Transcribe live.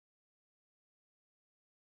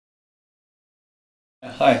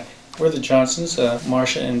Hi, we're the Johnsons,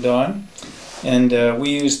 Marsha and Dawn, and we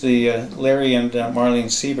used the Larry and Marlene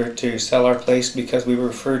Siebert to sell our place because we were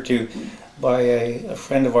referred to by a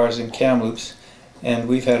friend of ours in Kamloops, and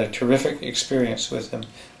we've had a terrific experience with them.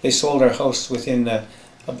 They sold our house within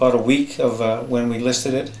about a week of when we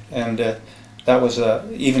listed it, and that was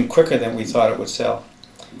even quicker than we thought it would sell.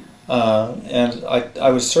 And I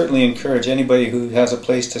would certainly encourage anybody who has a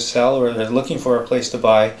place to sell or they're looking for a place to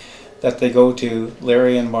buy that they go to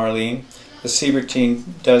Larry and Marlene. The Siebert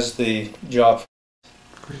team does the job.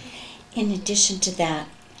 In addition to that,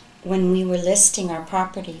 when we were listing our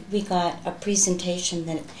property, we got a presentation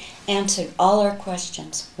that answered all our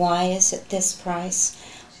questions. Why is it this price?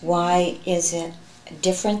 Why is it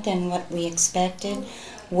different than what we expected?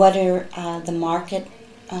 What are the market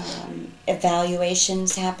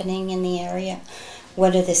evaluations happening in the area?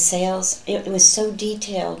 What are the sales? It was so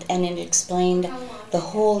detailed, and it explained the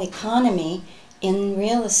whole economy in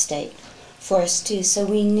real estate for us too, so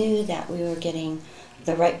we knew that we were getting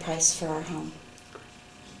the right price for our home.